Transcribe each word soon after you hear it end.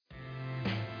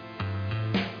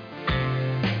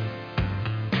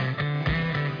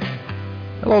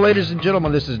Hello, ladies and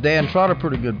gentlemen. This is Dan Trotter,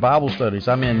 Pretty Good Bible Studies.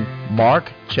 I'm in Mark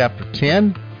chapter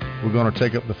 10. We're going to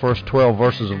take up the first 12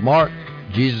 verses of Mark.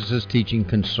 Jesus is teaching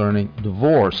concerning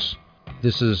divorce.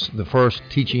 This is the first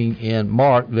teaching in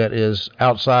Mark that is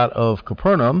outside of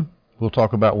Capernaum. We'll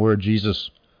talk about where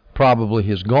Jesus probably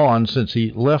has gone since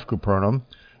he left Capernaum.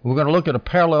 We're going to look at a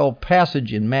parallel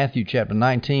passage in Matthew chapter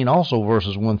 19, also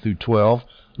verses 1 through 12.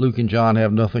 Luke and John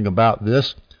have nothing about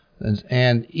this.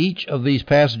 And each of these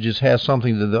passages has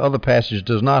something that the other passage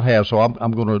does not have, so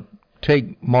I'm going to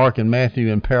take Mark and Matthew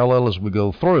in parallel as we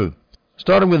go through.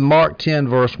 Starting with Mark 10,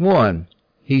 verse 1.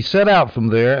 He set out from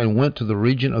there and went to the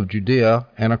region of Judea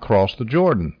and across the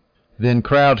Jordan. Then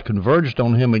crowds converged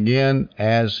on him again,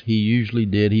 as he usually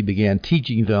did. He began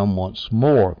teaching them once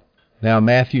more. Now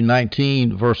Matthew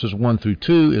 19, verses 1 through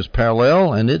 2 is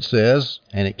parallel, and it says,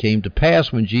 "And it came to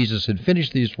pass when Jesus had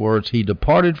finished these words, he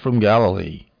departed from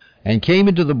Galilee, and came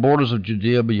into the borders of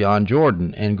Judea beyond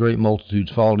Jordan, and great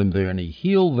multitudes followed him there, and he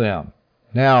healed them."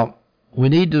 Now, we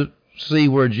need to see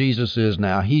where Jesus is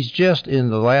now. He's just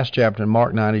in the last chapter in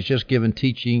Mark 9, he's just given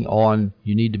teaching on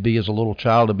you need to be as a little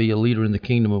child to be a leader in the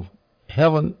kingdom of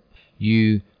heaven.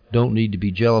 You don't need to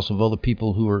be jealous of other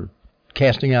people who are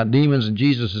casting out demons in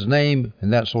Jesus' name,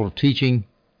 and that sort of teaching.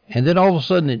 And then all of a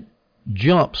sudden it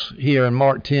jumps here in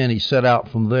Mark 10, he set out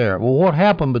from there. Well, what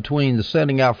happened between the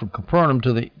setting out from Capernaum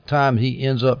to the time he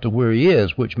ends up to where he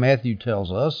is, which Matthew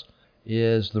tells us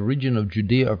is the region of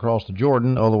Judea across the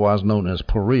Jordan, otherwise known as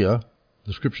Perea.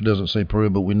 The scripture doesn't say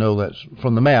Perea, but we know that's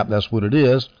from the map, that's what it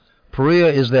is. Perea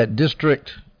is that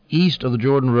district east of the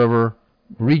Jordan River,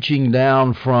 reaching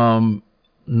down from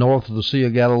north of the Sea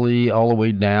of Galilee all the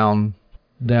way down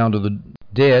to the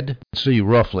Dead Sea,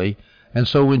 roughly. And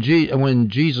so when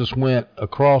Jesus went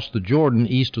across the Jordan,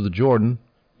 east of the Jordan,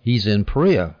 he's in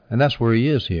Perea, and that's where he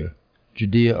is here.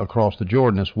 Judea across the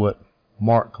Jordan is what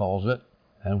Mark calls it,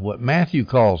 and what Matthew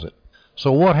calls it.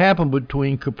 So what happened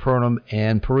between Capernaum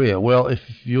and Perea? Well, if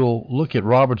you'll look at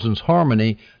Robertson's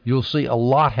Harmony, you'll see a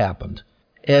lot happened.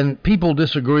 And people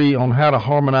disagree on how to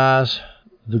harmonize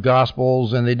the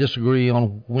Gospels, and they disagree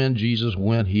on when Jesus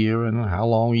went here and how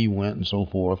long he went and so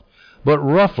forth. But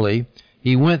roughly,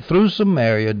 he went through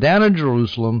Samaria, down in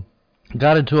Jerusalem,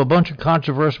 got into a bunch of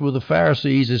controversy with the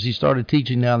Pharisees as he started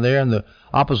teaching down there, and the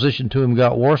opposition to him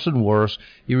got worse and worse.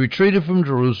 He retreated from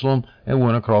Jerusalem and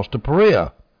went across to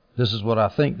Perea. This is what I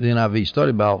think the NIV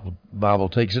Study Bible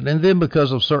takes it. And then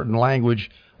because of certain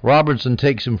language, Robertson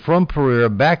takes him from Perea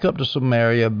back up to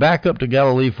Samaria, back up to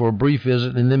Galilee for a brief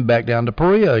visit, and then back down to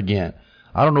Perea again.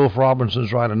 I don't know if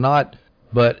Robertson's right or not,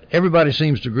 but everybody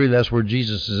seems to agree that's where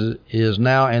Jesus is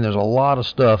now, and there's a lot of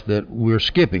stuff that we're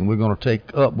skipping. We're going to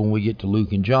take up when we get to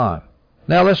Luke and John.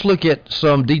 Now let's look at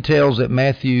some details that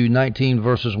Matthew 19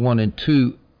 verses 1 and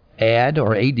 2 add,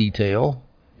 or a detail.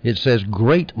 It says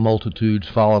great multitudes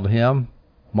followed him.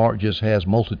 Mark just has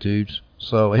multitudes.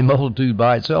 So a multitude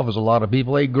by itself is a lot of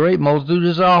people. A great multitude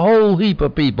is a whole heap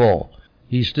of people.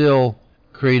 He's still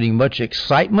creating much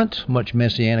excitement, much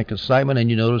messianic excitement, and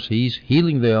you notice he's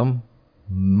healing them.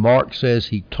 Mark says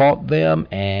he taught them,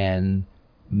 and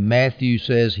Matthew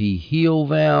says he healed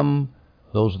them.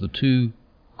 Those are the two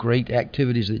great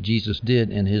activities that Jesus did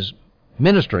in his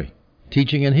ministry,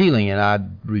 teaching and healing, and I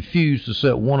refuse to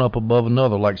set one up above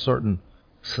another like certain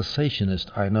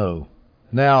cessationists I know.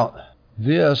 Now,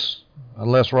 this,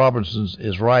 unless Robertson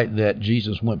is right that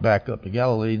Jesus went back up to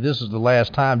Galilee, this is the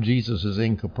last time Jesus is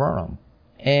in Capernaum.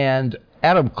 And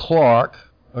Jameson,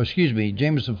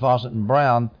 Fawcett, and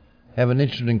Brown have an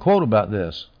interesting quote about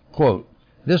this. Quote,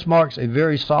 "This marks a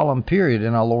very solemn period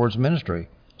in our Lord's ministry.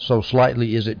 So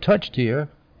slightly is it touched here,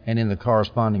 and in the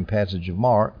corresponding passage of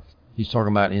Mark," he's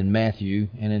talking about in Matthew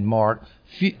and in Mark,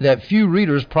 "that few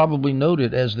readers probably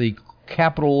noted as the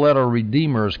capital letter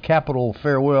Redeemer's capital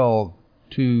farewell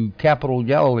to capital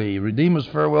Galilee, Redeemer's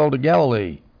farewell to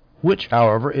Galilee," which,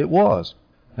 however, it was.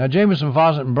 Now, Jameson,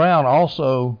 Fawcett, and Brown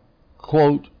also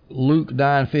quote Luke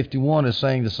 9:51 as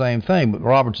saying the same thing, but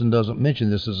Robertson doesn't mention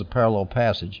this as a parallel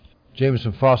passage.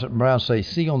 Jameson, Fawcett, and Brown say,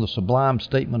 "See on the sublime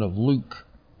statement of Luke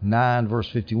 9, verse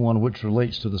 51, which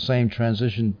relates to the same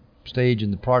transition stage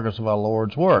in the progress of our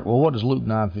Lord's work." Well, what does Luke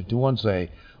 9:51 say?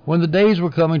 "When the days were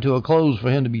coming to a close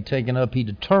for him to be taken up, he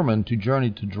determined to journey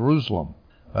to Jerusalem."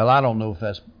 Well, I don't know if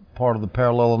that's part of the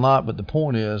parallel or not, but the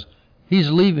point is, he's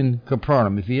leaving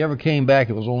Capernaum. If he ever came back,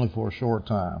 it was only for a short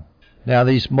time. Now,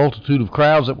 these multitude of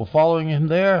crowds that were following him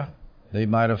there, they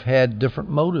might have had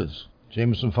different motives.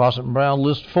 Jameson, Fawcett, and Brown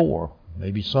list 4.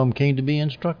 Maybe some came to be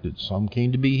instructed. Some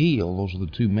came to be healed. Those are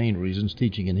the two main reasons,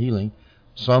 teaching and healing.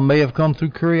 Some may have come through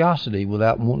curiosity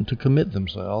without wanting to commit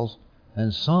themselves.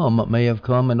 And some may have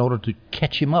come in order to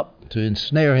catch him up, to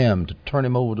ensnare him, to turn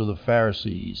him over to the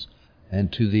Pharisees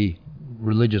and to the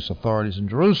religious authorities in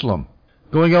Jerusalem.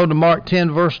 Going on to Mark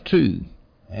 10, verse 2,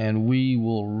 and we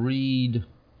will read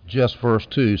just verse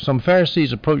 2. Some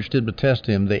Pharisees approached him to test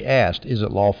him. They asked, "Is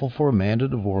it lawful for a man to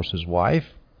divorce his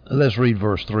wife?" Let's read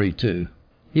verse 3 too.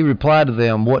 He replied to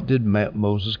them, "What did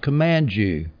Moses command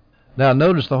you?" Now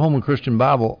notice the Holman Christian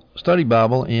Study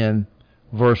Bible in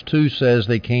verse 2 says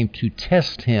they came to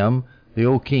test him. The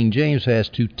old King James has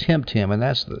to tempt him, and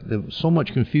that's so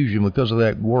much confusion because of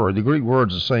that word. The Greek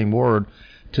word's the same word.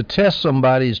 To test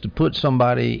somebody is to put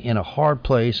somebody in a hard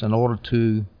place in order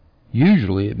to,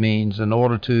 usually it means in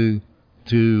order to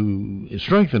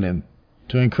strengthen him,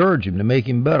 to encourage him, to make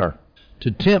him better.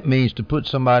 To tempt means to put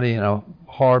somebody in a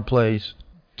hard place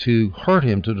to hurt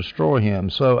him, to destroy him.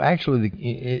 So actually,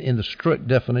 in the strict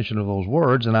definition of those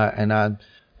words, and I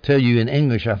tell you in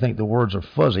English, I think the words are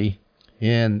fuzzy.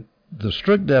 In the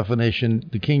strict definition,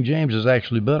 the King James is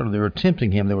actually better. They were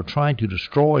tempting him. They were trying to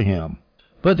destroy him.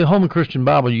 But the Holman Christian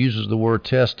Bible uses the word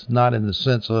test not in the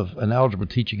sense of an algebra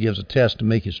teacher gives a test to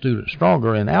make his student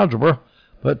stronger in algebra,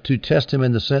 but to test him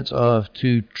in the sense of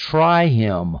to try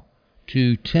him,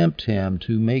 to tempt him,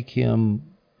 to make him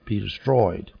be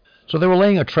destroyed. So they were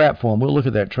laying a trap for him. We'll look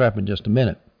at that trap in just a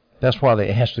minute. That's why they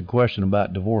asked the question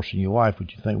about divorcing your wife,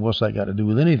 which you think, what's that got to do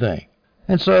with anything?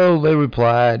 And so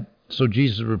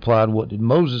Jesus replied, "What did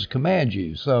Moses command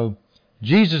you?" So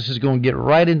Jesus is going to get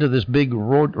right into this big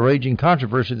raging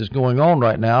controversy that's going on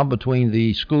right now between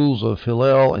the schools of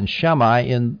Hillel and Shammai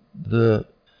in the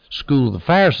school of the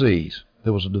Pharisees.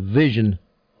 There was a division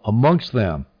amongst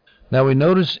them. Now we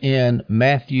notice in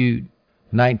Matthew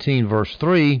 19, verse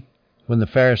 3, when the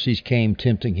Pharisees came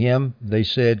tempting him, they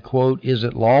said, quote, "Is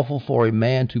it lawful for a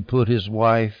man to put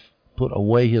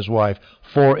away his wife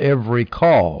for every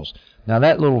cause?" Now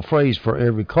that little phrase, "for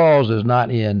every cause," is not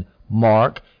in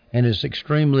Mark, and is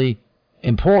extremely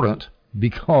important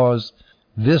because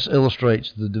this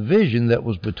illustrates the division that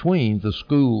was between the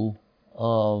school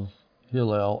of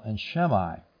Hillel and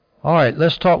Shammai. All right,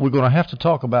 let's talk. We're going to have to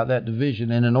talk about that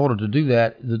division, and in order to do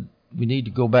that, we need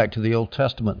to go back to the Old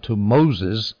Testament, to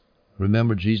Moses.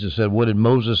 Remember, Jesus said, "What did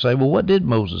Moses say?" Well, what did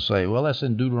Moses say? Well, that's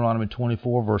in Deuteronomy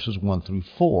 24, verses 1 through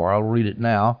 4. I'll read it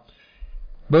now.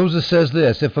 Moses says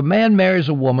this, "If a man marries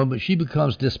a woman, but she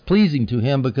becomes displeasing to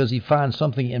him because he finds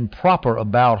something improper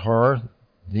about her,"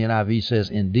 the NIV says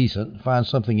indecent, finds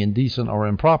something indecent or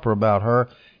improper about her,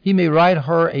 he may write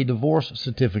her a divorce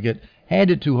certificate, hand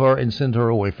it to her, and send her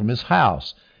away from his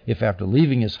house. If after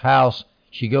leaving his house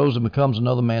she goes and becomes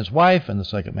another man's wife, and the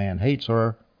second man hates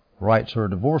her, writes her a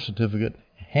divorce certificate,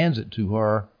 hands it to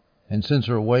her, and sends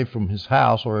her away from his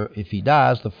house, or if he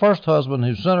dies, the first husband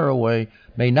who sent her away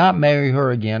may not marry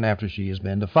her again after she has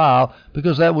been defiled,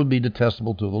 because that would be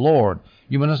detestable to the Lord.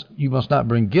 You must not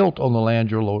bring guilt on the land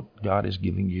your Lord God is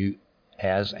giving you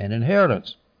as an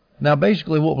inheritance." Now,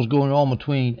 basically what was going on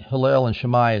between Hillel and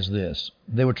Shammai is this.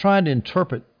 They were trying to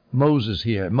interpret Moses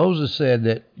here. Moses said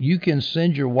that you can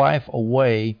send your wife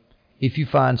away if you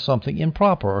find something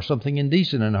improper or something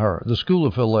indecent in her. The school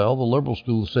of Hillel, the liberal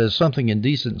school, says something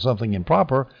indecent, something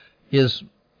improper is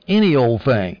any old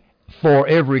thing. For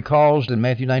every cause, in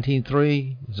Matthew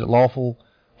 19:3, is it lawful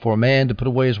for a man to put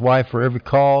away his wife for every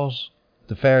cause?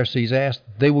 The Pharisees asked.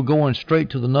 They were going straight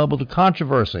to the nub of the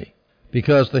controversy,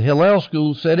 because the Hillel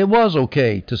school said it was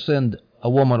okay to send a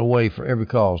woman away for every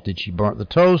cause. Did she burn the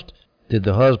toast? Did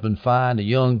the husband find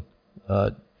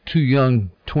two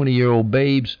young 20-year-old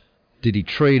babes? Did he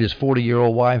trade his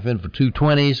 40-year-old wife in for two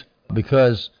 20s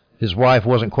because his wife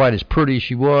wasn't quite as pretty as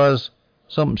she was?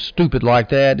 Something stupid like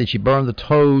that. Did she burn the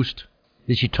toast?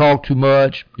 Did she talk too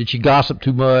much? Did she gossip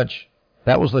too much?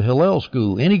 That was the Hillel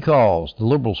school. Any cause. The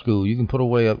liberal school, you can put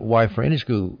away a wife for any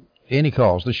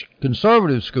cause. The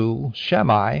conservative school,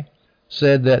 Shammai,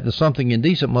 said that the something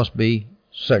indecent must be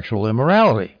sexual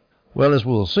immorality. Well, as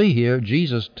we'll see here,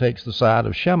 Jesus takes the side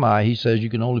of Shammai. He says you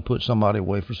can only put somebody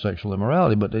away for sexual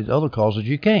immorality, but there's other causes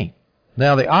you can't.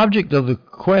 Now, the object of the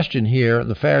question here,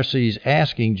 the Pharisees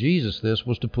asking Jesus this,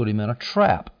 was to put him in a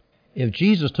trap. If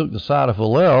Jesus took the side of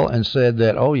Hillel and said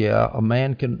that, oh yeah, a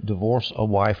man can divorce a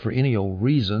wife for any old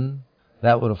reason,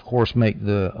 that would, of course, make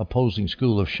the opposing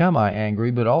school of Shammai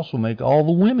angry, but also make all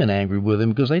the women angry with him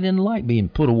because they didn't like being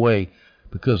put away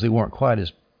because they weren't quite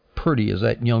as pretty as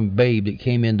that young babe that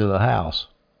came into the house,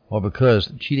 or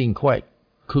because she didn't quite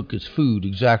cook his food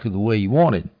exactly the way he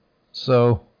wanted.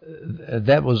 So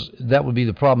that would be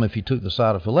the problem if he took the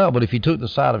side of Hillel. But if he took the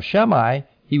side of Shammai,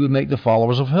 he would make the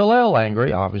followers of Hillel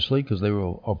angry, obviously, because they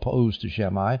were opposed to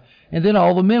Shammai. And then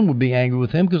all the men would be angry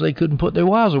with him because they couldn't put their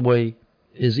wives away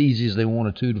as easy as they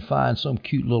wanted to find some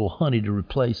cute little honey to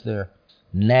replace their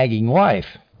nagging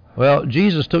wife. Well,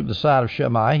 Jesus took the side of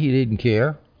Shammai. He didn't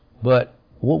care. But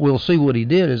what we'll see what he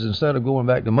did is instead of going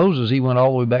back to Moses, he went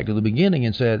all the way back to the beginning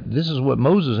and said, this is what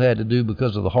Moses had to do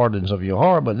because of the hardness of your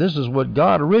heart, but this is what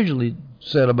God originally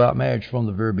said about marriage from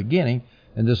the very beginning,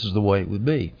 and this is the way it would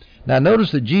be. Now,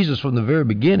 notice that Jesus from the very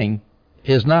beginning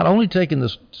is not only taking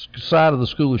the side of the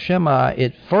school of Shammai.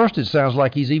 At first it sounds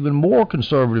like he's even more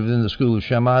conservative than the school of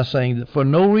Shammai, saying that for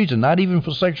no reason, not even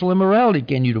for sexual immorality,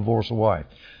 can you divorce a wife.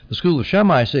 The school of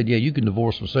Shammai said, yeah, you can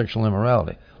divorce for sexual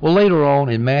immorality. Well, later on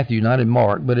in Matthew, not in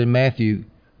Mark, but in Matthew,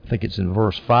 I think it's in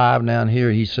verse 5 down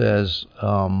here, he says,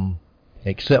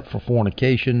 except for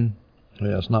fornication.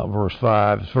 Yeah, it's not verse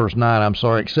 5, it's verse 9, I'm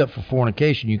sorry. Except for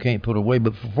fornication, you can't put away,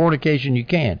 but for fornication, you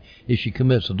can. If she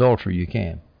commits adultery, you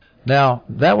can. Now,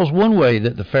 that was one way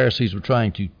that the Pharisees were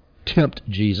trying to tempt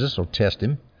Jesus or test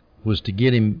him, was to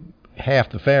get him. Half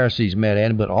the Pharisees met at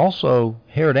him, but also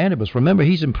Herod Antipas. Remember,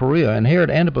 he's in Perea, and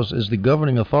Herod Antipas is the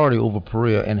governing authority over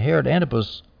Perea, and Herod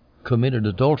Antipas committed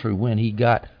adultery when he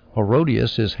got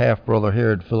Herodias, his half-brother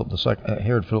Herod Philip II,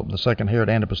 Herod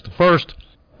Antipas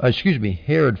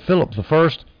Herod Philip I,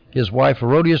 his wife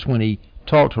Herodias, when he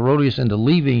talked Herodias into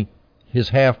leaving his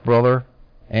half-brother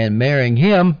and marrying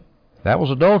him. That was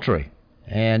adultery.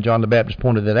 And John the Baptist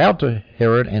pointed that out to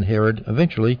Herod, and Herod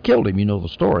eventually killed him. You know the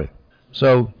story.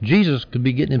 So Jesus could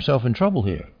be getting himself in trouble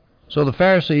here. So the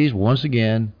Pharisees, once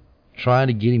again, trying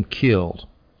to get him killed.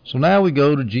 So now we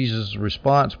go to Jesus'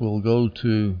 response. We'll go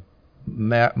to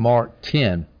Mark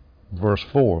 10, verse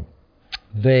 4.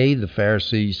 They, the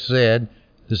Pharisees, said,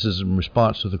 this is in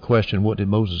response to the question, what did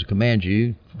Moses command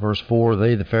you? Verse 4,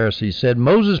 they, the Pharisees, said,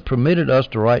 Moses permitted us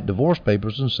to write divorce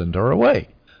papers and send her away.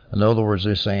 In other words,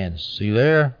 they're saying, see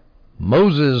there,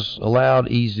 Moses allowed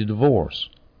easy divorce.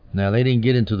 Now, they didn't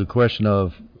get into the question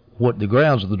of what the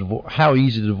grounds of the divorce, how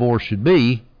easy the divorce should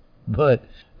be, but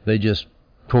they just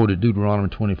quoted Deuteronomy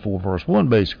 24, verse 1,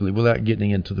 basically, without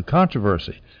getting into the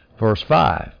controversy. Verse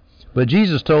 5, but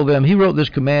Jesus told them, he wrote this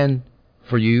command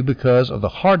for you because of the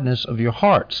hardness of your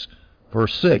hearts.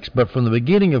 Verse 6, but from the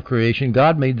beginning of creation,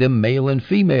 God made them male and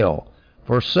female.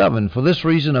 Verse 7, for this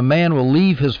reason a man will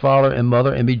leave his father and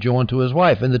mother and be joined to his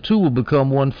wife, and the two will become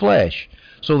one flesh.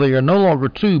 So they are no longer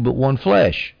two, but one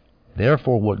flesh.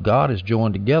 Therefore, what God has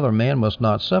joined together, man must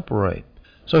not separate.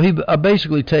 So he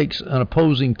basically takes an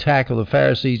opposing tack of the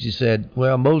Pharisees. He said,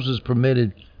 well, Moses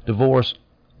permitted divorce.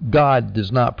 God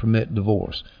does not permit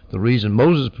divorce. The reason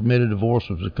Moses permitted divorce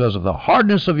was because of the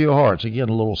hardness of your hearts. Again,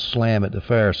 a little slam at the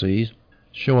Pharisees,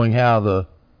 showing how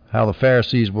the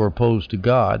Pharisees were opposed to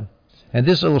God. And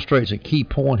this illustrates a key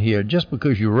point here. Just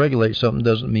because you regulate something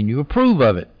doesn't mean you approve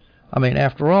of it. I mean,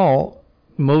 after all,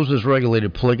 Moses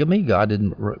regulated polygamy. God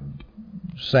didn't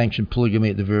sanction polygamy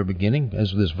at the very beginning,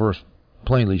 as this verse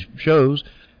plainly shows.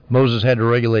 Moses had to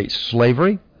regulate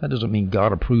slavery. That doesn't mean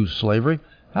God approves slavery.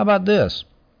 How about this?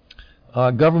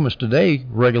 Governments today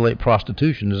regulate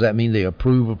prostitution. Does that mean they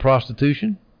approve of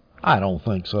prostitution? I don't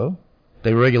think so.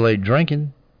 They regulate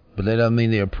drinking, but that doesn't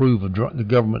mean they approve of the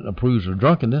government approves of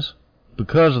drunkenness.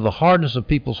 Because of the hardness of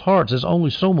people's hearts, there's only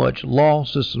so much law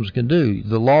systems can do.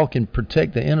 The law can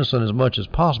protect the innocent as much as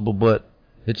possible, but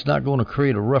it's not going to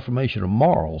create a reformation of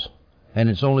morals, and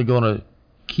it's only going to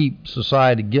keep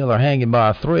society together hanging by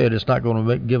a thread. It's not going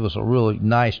to give us a really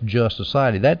nice, just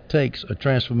society. That takes a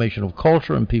transformation of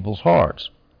culture and people's hearts.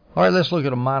 All right, let's look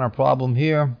at a minor problem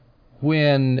here.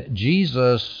 When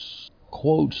Jesus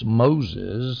quotes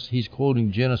Moses, he's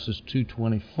quoting Genesis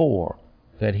 2:24,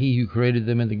 that he who created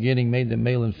them in the beginning made them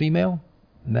male and female.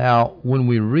 Now, when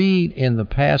we read in the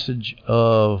passage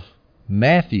of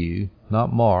Matthew,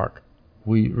 not Mark,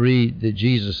 we read that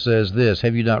Jesus says this,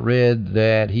 have you not read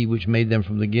that he which made them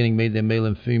from the beginning made them male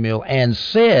and female, and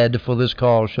said, for this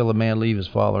cause shall a man leave his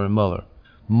father and mother.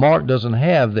 Mark doesn't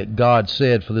have that God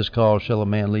said, for this cause shall a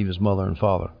man leave his mother and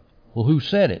father. Well, who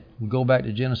said it? We go back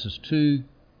to Genesis 2,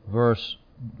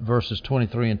 verses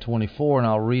 23 and 24, and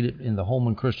I'll read it in the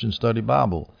Holman Christian Study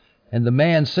Bible. And the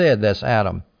man said, that's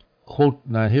Adam. Quote,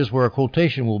 now here's where a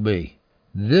quotation will be.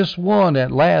 This one at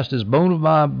last is bone of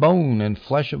my bone and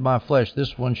flesh of my flesh.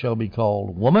 This one shall be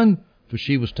called woman, for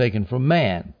she was taken from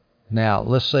man. Now,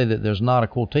 let's say that there's not a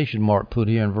quotation mark put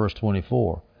here in verse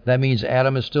 24. That means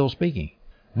Adam is still speaking.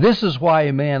 This is why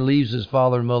a man leaves his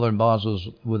father and mother and bonds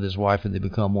with his wife, and they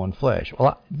become one flesh.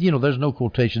 Well, there's no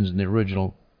quotations in the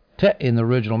original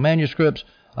manuscripts.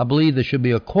 I believe there should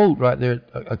be a quote right there,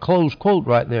 a closed quote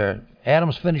right there.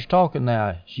 Adam's finished talking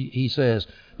now. He says,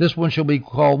 this one shall be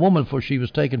called woman, for she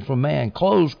was taken from man.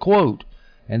 Close quote.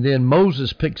 And then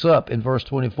Moses picks up in verse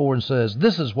 24 and says,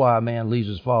 this is why a man leaves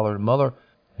his father and mother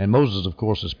And Moses, of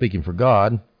course, is speaking for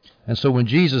God. And so when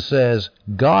Jesus says,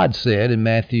 God said in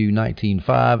Matthew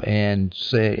 19:5,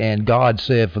 and God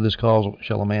said, for this cause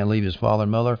shall a man leave his father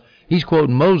and mother, he's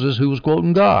quoting Moses, who was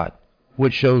quoting God,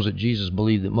 which shows that Jesus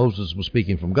believed that Moses was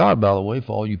speaking from God, by the way,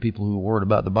 for all you people who are worried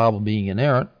about the Bible being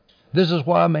inerrant. This is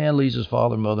why a man leaves his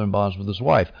father and mother and bonds with his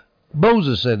wife.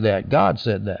 Moses said that. God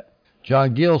said that.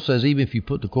 John Gill says even if you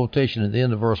put the quotation at the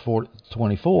end of verse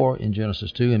 24 in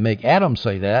Genesis 2 and make Adam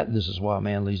say that, this is why a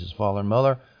man leaves his father and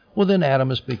mother, well, then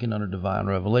Adam is speaking under divine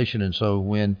revelation. And so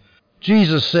when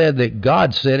Jesus said that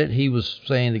God said it, he was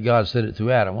saying that God said it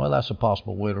through Adam. Well, that's a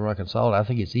possible way to reconcile it. I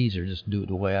think it's easier just to do it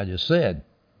the way I just said.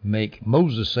 Make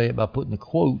Moses say it by putting the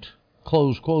quote,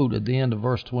 close quote, at the end of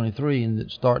verse 23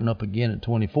 and starting up again at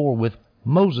 24 with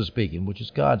Moses speaking, which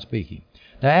is God speaking.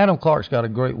 Now, Adam Clarke's got a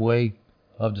great way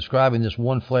of describing this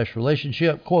one-flesh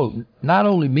relationship, quote, not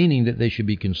only meaning that they should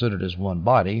be considered as one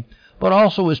body, but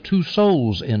also as two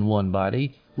souls in one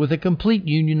body, with a complete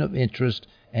union of interest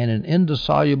and an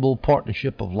indissoluble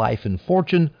partnership of life and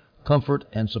fortune, comfort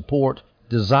and support,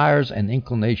 desires and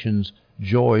inclinations,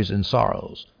 joys and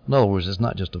sorrows. In other words, it's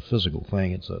not just a physical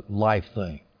thing, it's a life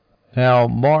thing. Now,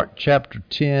 Mark chapter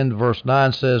 10, verse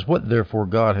 9 says, what therefore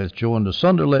God hath joined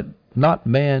asunder, let not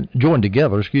man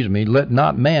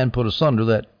put asunder,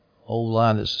 that old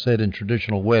line that's said in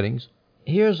traditional weddings.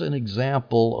 Here's an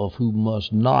example of who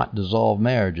must not dissolve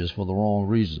marriages for the wrong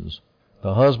reasons.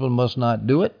 The husband must not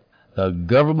do it, the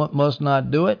government must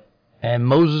not do it, and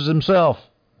Moses himself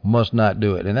must not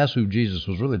do it. And that's who Jesus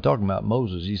was really talking about,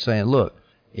 Moses. He's saying, look,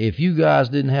 if you guys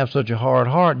didn't have such a hard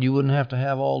heart, you wouldn't have to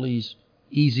have all these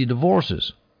easy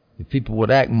divorces. If people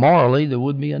would act morally, there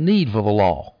wouldn't be a need for the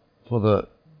law, for the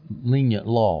lenient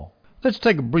law. Let's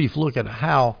take a brief look at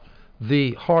how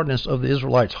the hardness of the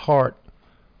Israelites' heart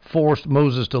forced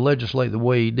Moses to legislate the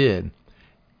way he did.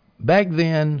 Back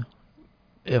then,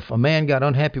 if a man got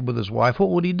unhappy with his wife,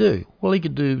 what would he do? Well, he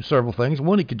could do several things.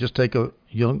 One, he could just take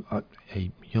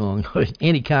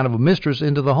any kind of a mistress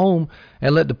into the home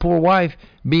and let the poor wife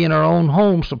be in her own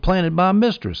home supplanted by a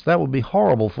mistress. That would be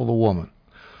horrible for the woman.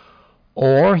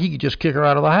 Or he could just kick her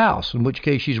out of the house, in which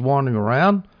case she's wandering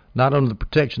around, not under the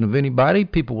protection of anybody.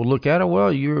 People would look at her,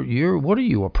 well, you're what are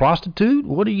you, a prostitute?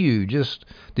 What are you,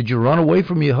 did you run away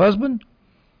from your husband?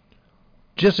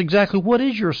 Just exactly what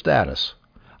is your status?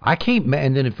 I can't,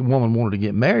 and then if the woman wanted to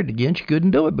get married again, she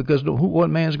couldn't do it, because what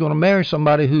man's going to marry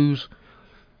somebody who's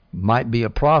might be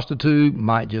a prostitute,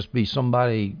 might just be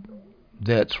somebody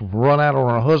that's run out on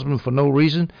her husband for no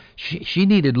reason. She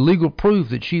needed legal proof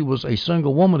that she was a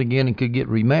single woman again and could get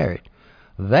remarried.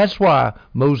 That's why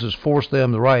Moses forced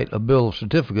them to write a bill of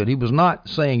certificate. He was not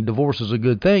saying divorce is a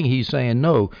good thing. He's saying,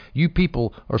 no, you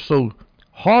people are so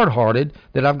hard-hearted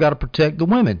that I've got to protect the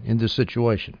women in this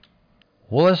situation.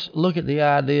 Well, let's look at the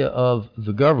idea of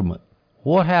the government.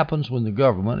 What happens when the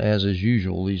government, as is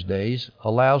usual these days,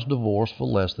 allows divorce for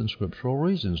less than scriptural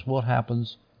reasons? What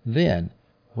happens then?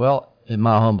 Well, in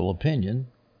my humble opinion,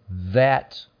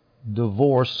 that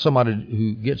divorce, somebody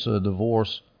who gets a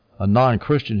divorce, a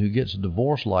non-Christian who gets a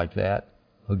divorce like that,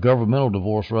 a governmental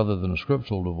divorce rather than a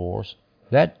scriptural divorce,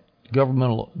 that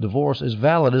governmental divorce is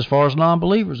valid as far as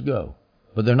non-believers go.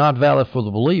 But they're not valid for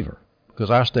the believer,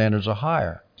 because our standards are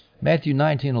higher. Matthew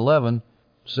 19:11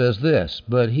 says this,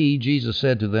 but he, Jesus,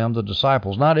 said to them, the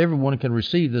disciples, not everyone can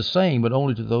receive this saying, but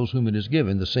only to those whom it is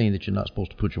given, the saying that you're not supposed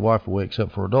to put your wife away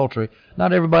except for adultery.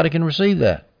 Not everybody can receive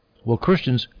that. Well,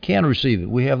 Christians can receive it.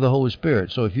 We have the Holy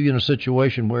Spirit. So if you're in a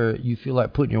situation where you feel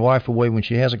like putting your wife away when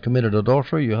she hasn't committed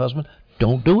adultery, your husband,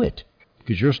 don't do it,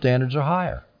 because your standards are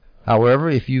higher. However,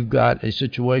 if you've got a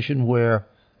situation where,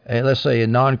 let's say, a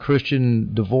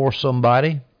non-Christian divorced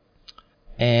somebody,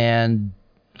 and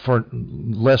for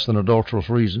less than adulterous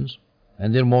reasons,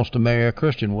 and then wants to marry a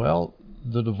Christian, well,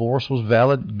 the divorce was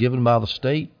valid, given by the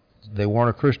state. They weren't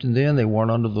a Christian then. They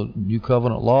weren't under the new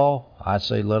covenant law. I'd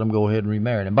say let them go ahead and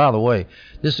remarry. And by the way,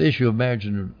 this issue of marriage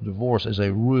and divorce is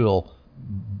a real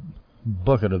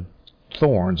bucket of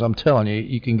thorns. I'm telling you,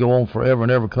 you can go on forever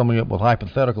and ever coming up with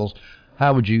hypotheticals.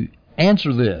 How would you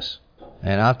answer this?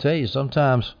 And I'll tell you,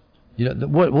 sometimes,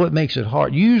 what makes it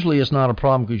hard? Usually it's not a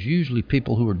problem, because usually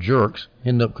people who are jerks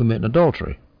end up committing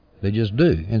adultery. They just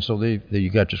do. And so you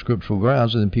got your scriptural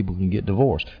grounds, and then people can get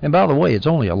divorced. And by the way, it's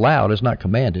only allowed, it's not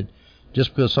commanded.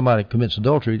 Just because somebody commits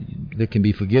adultery, there can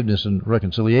be forgiveness and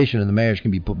reconciliation, and the marriage can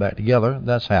be put back together.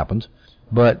 That's happened.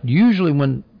 But usually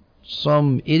when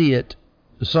some idiot,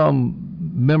 some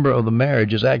member of the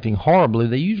marriage is acting horribly,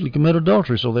 they usually commit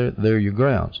adultery, so they're your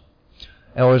grounds.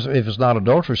 Or if it's not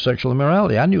adultery, sexual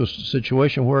immorality. I knew a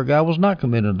situation where a guy was not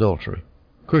committing adultery,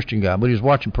 Christian guy, but he was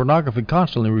watching pornography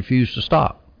constantly and refused to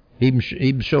stop. Even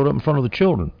showed up in front of the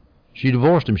children. She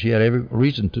divorced him. She had every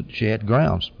reason to. She had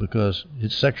grounds because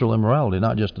it's sexual immorality,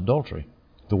 not just adultery.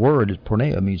 The word is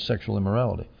porneia, means sexual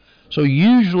immorality. So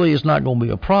usually it's not going to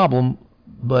be a problem,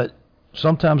 but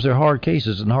sometimes they're hard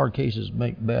cases, and hard cases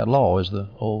make bad law, as the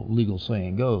old legal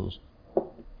saying goes.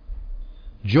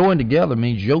 Joined together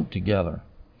means yoked together.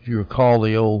 If you recall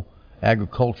the old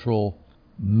agricultural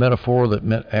metaphor that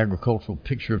meant agricultural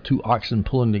picture of two oxen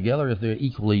pulling together, if they're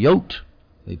equally yoked,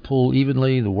 they pull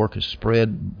evenly, the work is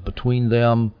spread between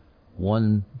them,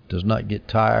 one does not get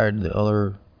tired, the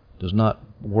other does not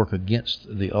work against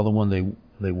the other one,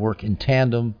 they work in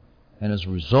tandem, and as a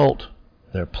result,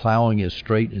 their plowing is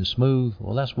straight and smooth.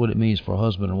 Well, that's what it means for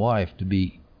husband and wife to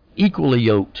be equally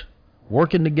yoked,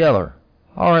 working together.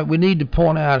 All right, we need to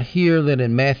point out here that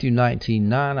in Matthew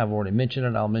 19:9, I've already mentioned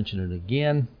it, I'll mention it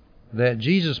again, that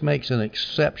Jesus makes an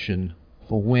exception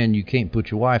for when you can't put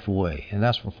your wife away, and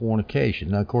that's for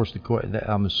fornication. Now, of course,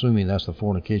 I'm assuming that's the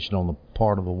fornication on the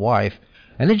part of the wife.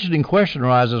 An interesting question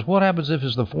arises, what happens if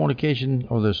it's the fornication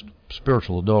or the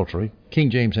spiritual adultery? King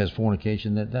James has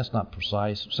fornication, that's not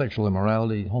precise. Sexual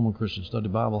immorality, Holman Christian Study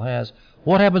Bible has.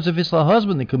 What happens if it's the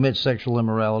husband that commits sexual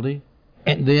immorality,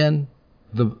 and then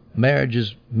the marriage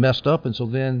is messed up, and so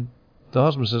then the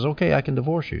husband says, okay, I can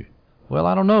divorce you? Well,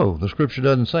 I don't know. The scripture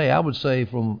doesn't say. I would say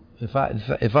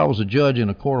if I was a judge in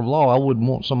a court of law, I wouldn't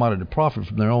want somebody to profit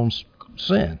from their own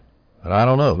sin. But I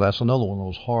don't know. That's another one of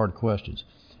those hard questions.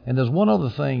 And there's one other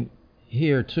thing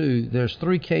here, too. There's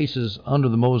 3 cases under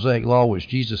the Mosaic law which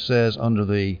Jesus says under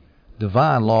the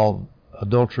divine law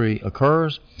adultery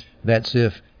occurs. That's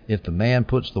if the man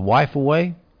puts the wife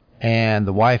away and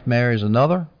the wife marries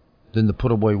another, then the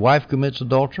put-away wife commits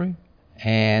adultery.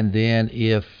 And then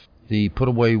if the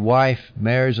put-away wife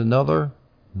marries another,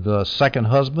 the second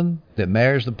husband that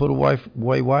marries the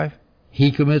put-away wife,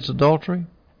 he commits adultery.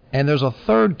 And there's a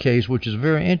third case which is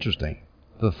very interesting.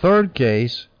 The third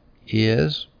case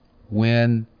is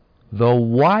when the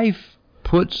wife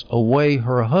puts away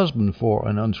her husband for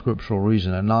an unscriptural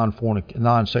reason, a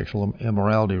non-sexual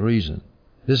immorality reason.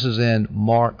 This is in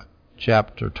Mark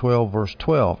chapter 12, verse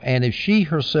 12. And if she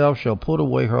herself shall put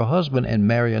away her husband and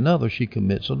marry another, she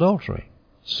commits adultery.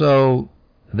 So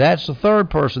that's the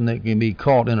third person that can be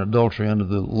caught in adultery under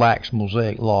the lax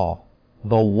Mosaic law.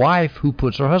 The wife who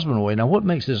puts her husband away. Now what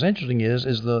makes this interesting is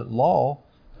the law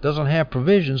doesn't have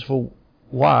provisions for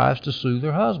wives to sue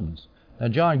their husbands. Now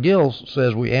John Gill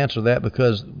says we answer that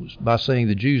because by saying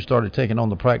the Jews started taking on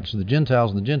the practice of the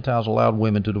Gentiles, and the Gentiles allowed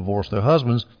women to divorce their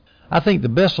husbands. I think the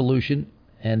best solution,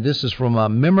 and this is from my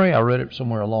memory, I read it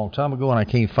somewhere a long time ago and I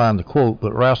can't find the quote,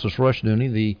 but Rastus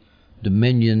Rushdoony, the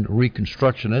Dominion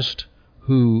Reconstructionist,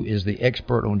 who is the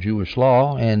expert on Jewish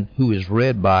law and who is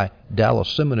read by Dallas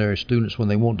Seminary students when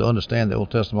they want to understand the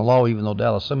Old Testament law, even though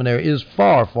Dallas Seminary is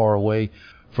far, far away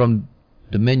from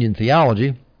Dominion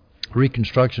theology,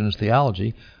 Reconstructionist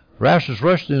theology. Rastus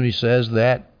Rushdoony says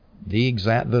that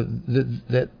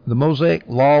the Mosaic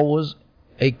law was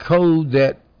a code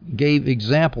that gave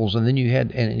examples, and then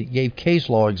it gave case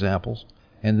law examples,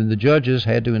 and then the judges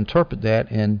had to interpret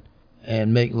that and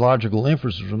make logical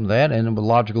inferences from that. And the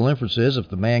logical inference is if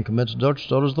the man commits adultery,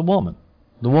 so does the woman.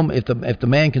 If the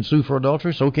man can sue for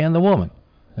adultery, so can the woman.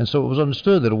 And so it was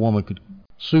understood that a woman could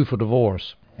sue for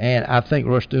divorce. And I think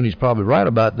Rushdoony's probably right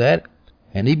about that.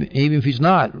 And even if he's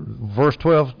not, verse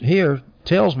 12 here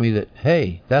tells me that,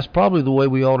 hey, that's probably the way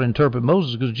we ought to interpret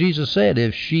Moses, because Jesus said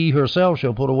if she herself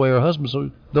shall put away her husband, so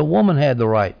the woman had the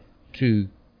right to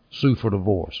sue for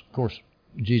divorce. Of course,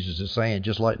 Jesus is saying,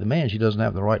 just like the man, she doesn't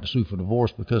have the right to sue for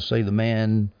divorce because, say, the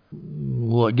man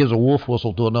gives a wolf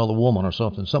whistle to another woman or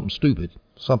something stupid,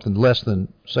 something less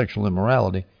than sexual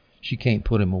immorality. She can't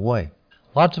put him away.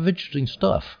 Lots of interesting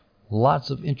stuff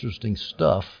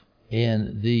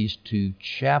in these 2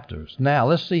 chapters. Now,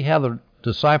 let's see how the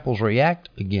disciples react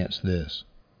against this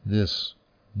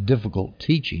difficult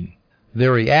teaching.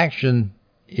 Their reaction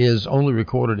is only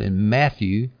recorded in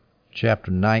Matthew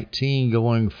chapter 19,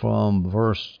 going from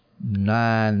verse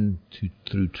 9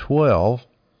 through 12.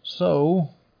 So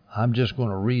I'm just going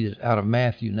to read it out of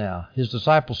Matthew now. His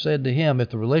disciples said to him, if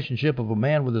the relationship of a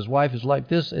man with his wife is like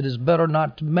this, it is better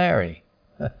not to marry.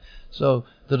 So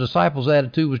the disciples'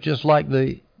 attitude was just like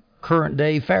the current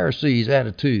day Pharisees'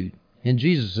 attitude in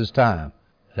Jesus' time.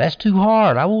 That's too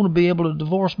hard. I want to be able to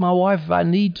divorce my wife if I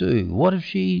need to. What if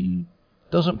she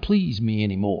doesn't please me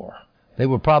anymore? They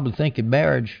were probably thinking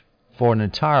marriage for an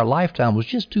entire lifetime was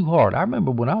just too hard. I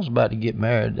remember when I was about to get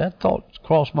married, that thought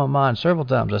crossed my mind several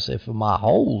times. I said, for my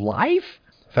whole life?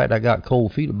 In fact, I got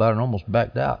cold feet about it and almost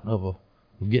backed out of a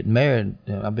of getting married.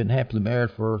 I've been happily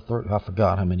married for I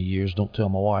forgot how many years. Don't tell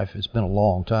my wife. It's been a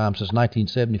long time, since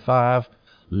 1975.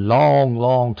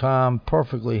 Long time,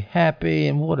 perfectly happy.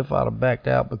 And what if I'd have backed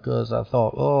out because I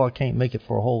thought, I can't make it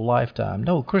for a whole lifetime?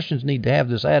 No, Christians need to have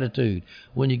this attitude.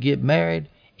 When you get married,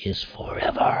 it's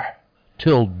forever.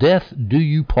 Till death do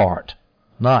you part.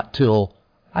 Not till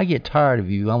I get tired of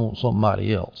you, I want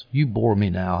somebody else. You bore me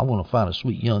now. I want to find a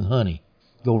sweet young honey.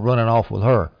 Go running off with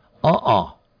her.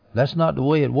 That's not the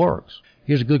way it works.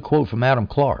 Here's a good quote from Adam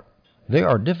Clark. There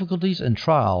are difficulties and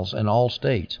trials in all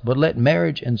states, but let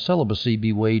marriage and celibacy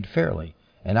be weighed fairly,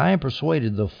 and I am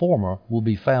persuaded the former will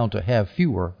be found to have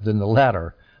fewer than the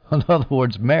latter. In other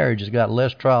words, marriage has got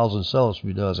less trials than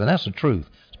celibacy does, and that's the truth,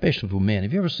 especially for men.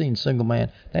 Have you ever seen a single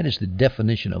man? That is the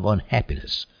definition of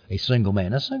unhappiness, a single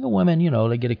man. Now, single women,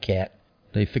 they get a cat,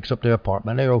 they fix up their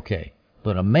apartment, they're okay.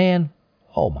 But a man,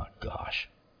 oh my gosh,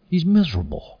 he's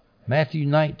miserable. Matthew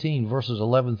 19, verses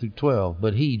 11 through 12.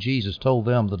 But he, Jesus, told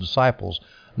them, the disciples,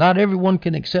 not everyone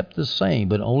can accept the same,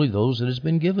 but only those it has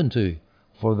been given to.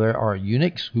 For there are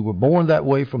eunuchs who were born that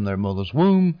way from their mother's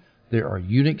womb. There are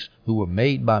eunuchs who were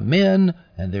made by men,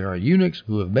 and there are eunuchs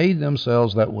who have made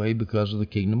themselves that way because of the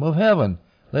kingdom of heaven.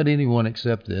 Let anyone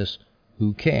accept this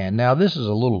who can. Now, this is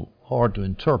a little hard to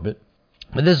interpret,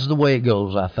 but this is the way it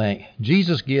goes, I think.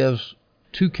 Jesus gives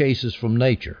two cases from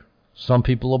nature. Some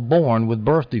people are born with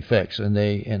birth defects and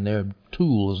their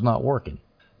tool is not working.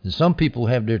 And some people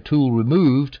have their tool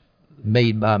removed,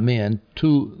 made by men.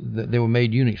 They were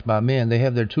made eunuchs by men. They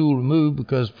have their tool removed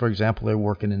because, for example, they're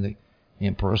working in the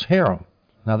emperor's harem.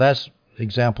 Now that's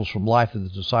examples from life that the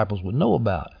disciples would know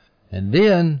about. And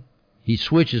then he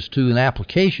switches to an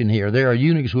application here. There are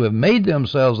eunuchs who have made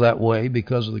themselves that way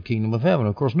because of the kingdom of heaven.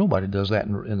 Of course, nobody does that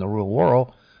in the real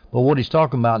world. But what he's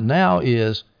talking about now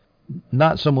is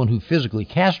not someone who physically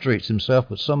castrates himself,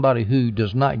 but somebody who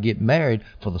does not get married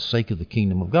for the sake of the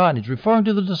kingdom of God. He's referring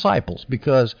to the disciples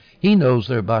because he knows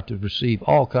they're about to receive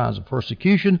all kinds of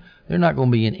persecution. They're not going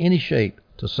to be in any shape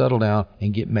to settle down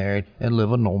and get married and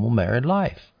live a normal married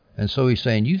life. And so he's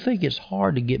saying, you think it's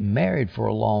hard to get married for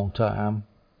a long time?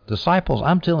 Disciples,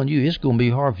 I'm telling you, it's going to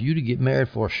be hard for you to get married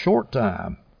for a short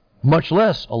time, much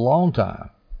less a long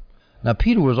time. Now,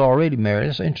 Peter was already married.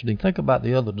 It's interesting. Think about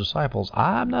the other disciples.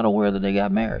 I'm not aware that they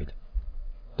got married.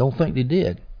 Don't think they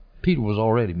did. Peter was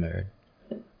already married.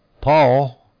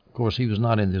 Paul, of course, he was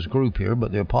not in this group here,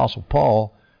 but the Apostle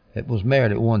Paul was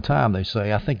married at one time, they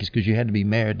say. I think it's because you had to be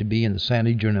married to be in the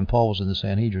Sanhedrin, and Paul was in the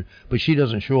Sanhedrin. But she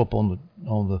doesn't show up on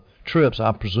the trips.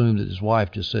 I presume that his wife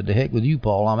just said, to heck with you,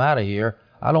 Paul. I'm out of here.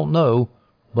 I don't know.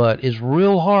 But it's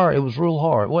real hard. It was real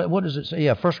hard. What does it say?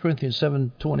 Yeah, 1 Corinthians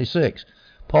 7:26.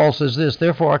 Paul says this,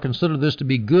 therefore I consider this to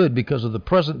be good because of the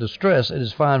present distress. It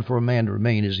is fine for a man to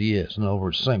remain as he is, in other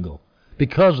words, single.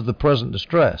 Because of the present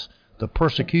distress, the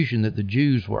persecution that the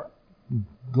Jews were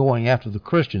going after the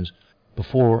Christians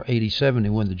before AD 70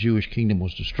 when the Jewish kingdom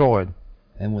was destroyed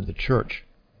and when the church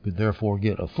could therefore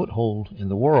get a foothold in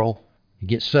the world and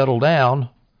get settled down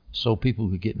so people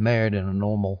could get married in a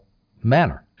normal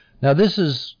manner. Now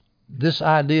this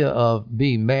idea of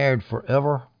being married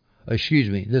forever,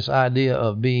 this idea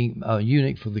of being a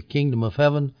eunuch for the kingdom of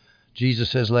heaven, Jesus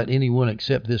says, let anyone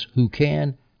accept this who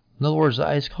can. In other words,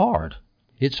 it's hard.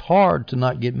 It's hard to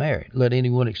not get married. Let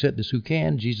anyone accept this who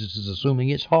can. Jesus is assuming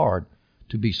it's hard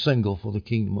to be single for the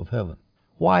kingdom of heaven.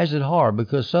 Why is it hard?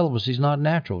 Because celibacy is not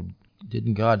natural.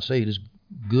 Didn't God say it is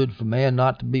good for man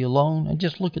not to be alone? And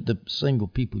just look at the single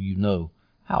people you know,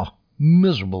 how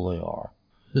miserable they are.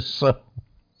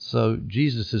 So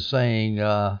Jesus is saying,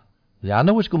 yeah, I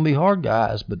know it's going to be hard,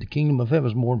 guys, but the kingdom of heaven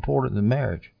is more important than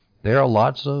marriage. There are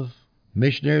lots of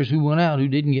missionaries who went out who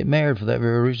didn't get married for that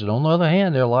very reason. On the other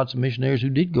hand, there are lots of missionaries who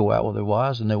did go out with their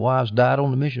wives, and their wives died on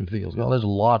the mission fields. Well, there's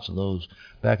lots of those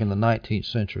back in the 19th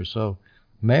century. So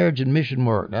marriage and mission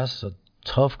work, that's a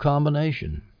tough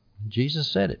combination. Jesus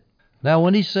said it. Now,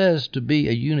 when he says to be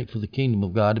a eunuch for the kingdom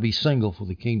of God, to be single for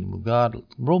the kingdom of God,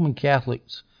 Roman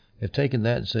Catholics have taken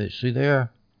that and said, see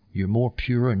there, you're more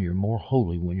pure and you're more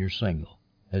holy when you're single,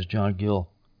 as John Gill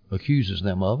accuses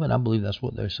them of, and I believe that's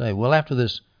what they say. Well, after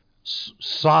this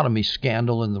sodomy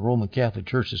scandal in the Roman Catholic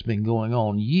Church that's been going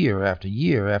on year after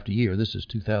year after year, this is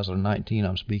 2019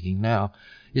 I'm speaking now,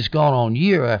 it's gone on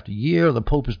year after year. The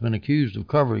Pope has been accused of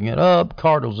covering it up.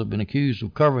 Cardinals have been accused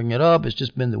of covering it up. It's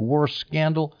just been the worst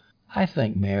scandal. I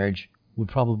think marriage would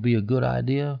probably be a good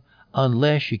idea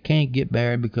unless you can't get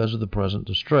married because of the present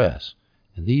distress.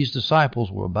 And these disciples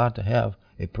were about to have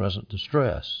a present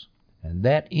distress. And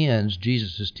that ends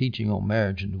Jesus' teaching on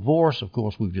marriage and divorce. Of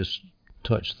course, we've just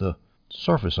touched the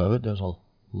surface of it. There's a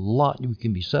lot that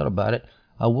can be said about it.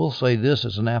 I will say this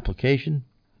as an application.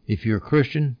 If you're a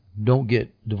Christian, don't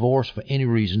get divorced for any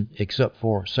reason except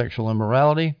for sexual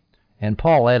immorality. And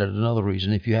Paul added another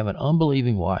reason. If you have an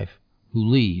unbelieving wife who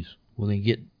leaves, well, then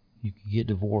you can get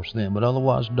divorced then. But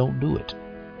otherwise, don't do it.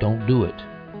 Don't do it.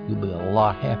 You'll be a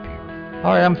lot happier.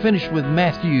 All right, I'm finished with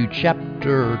Matthew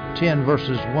chapter 10,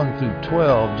 verses 1 through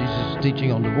 12. Jesus is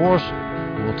teaching on divorce.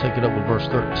 We'll take it up with verse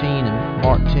 13 and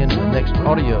Mark 10 in the next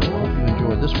audio. I hope you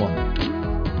enjoyed this one.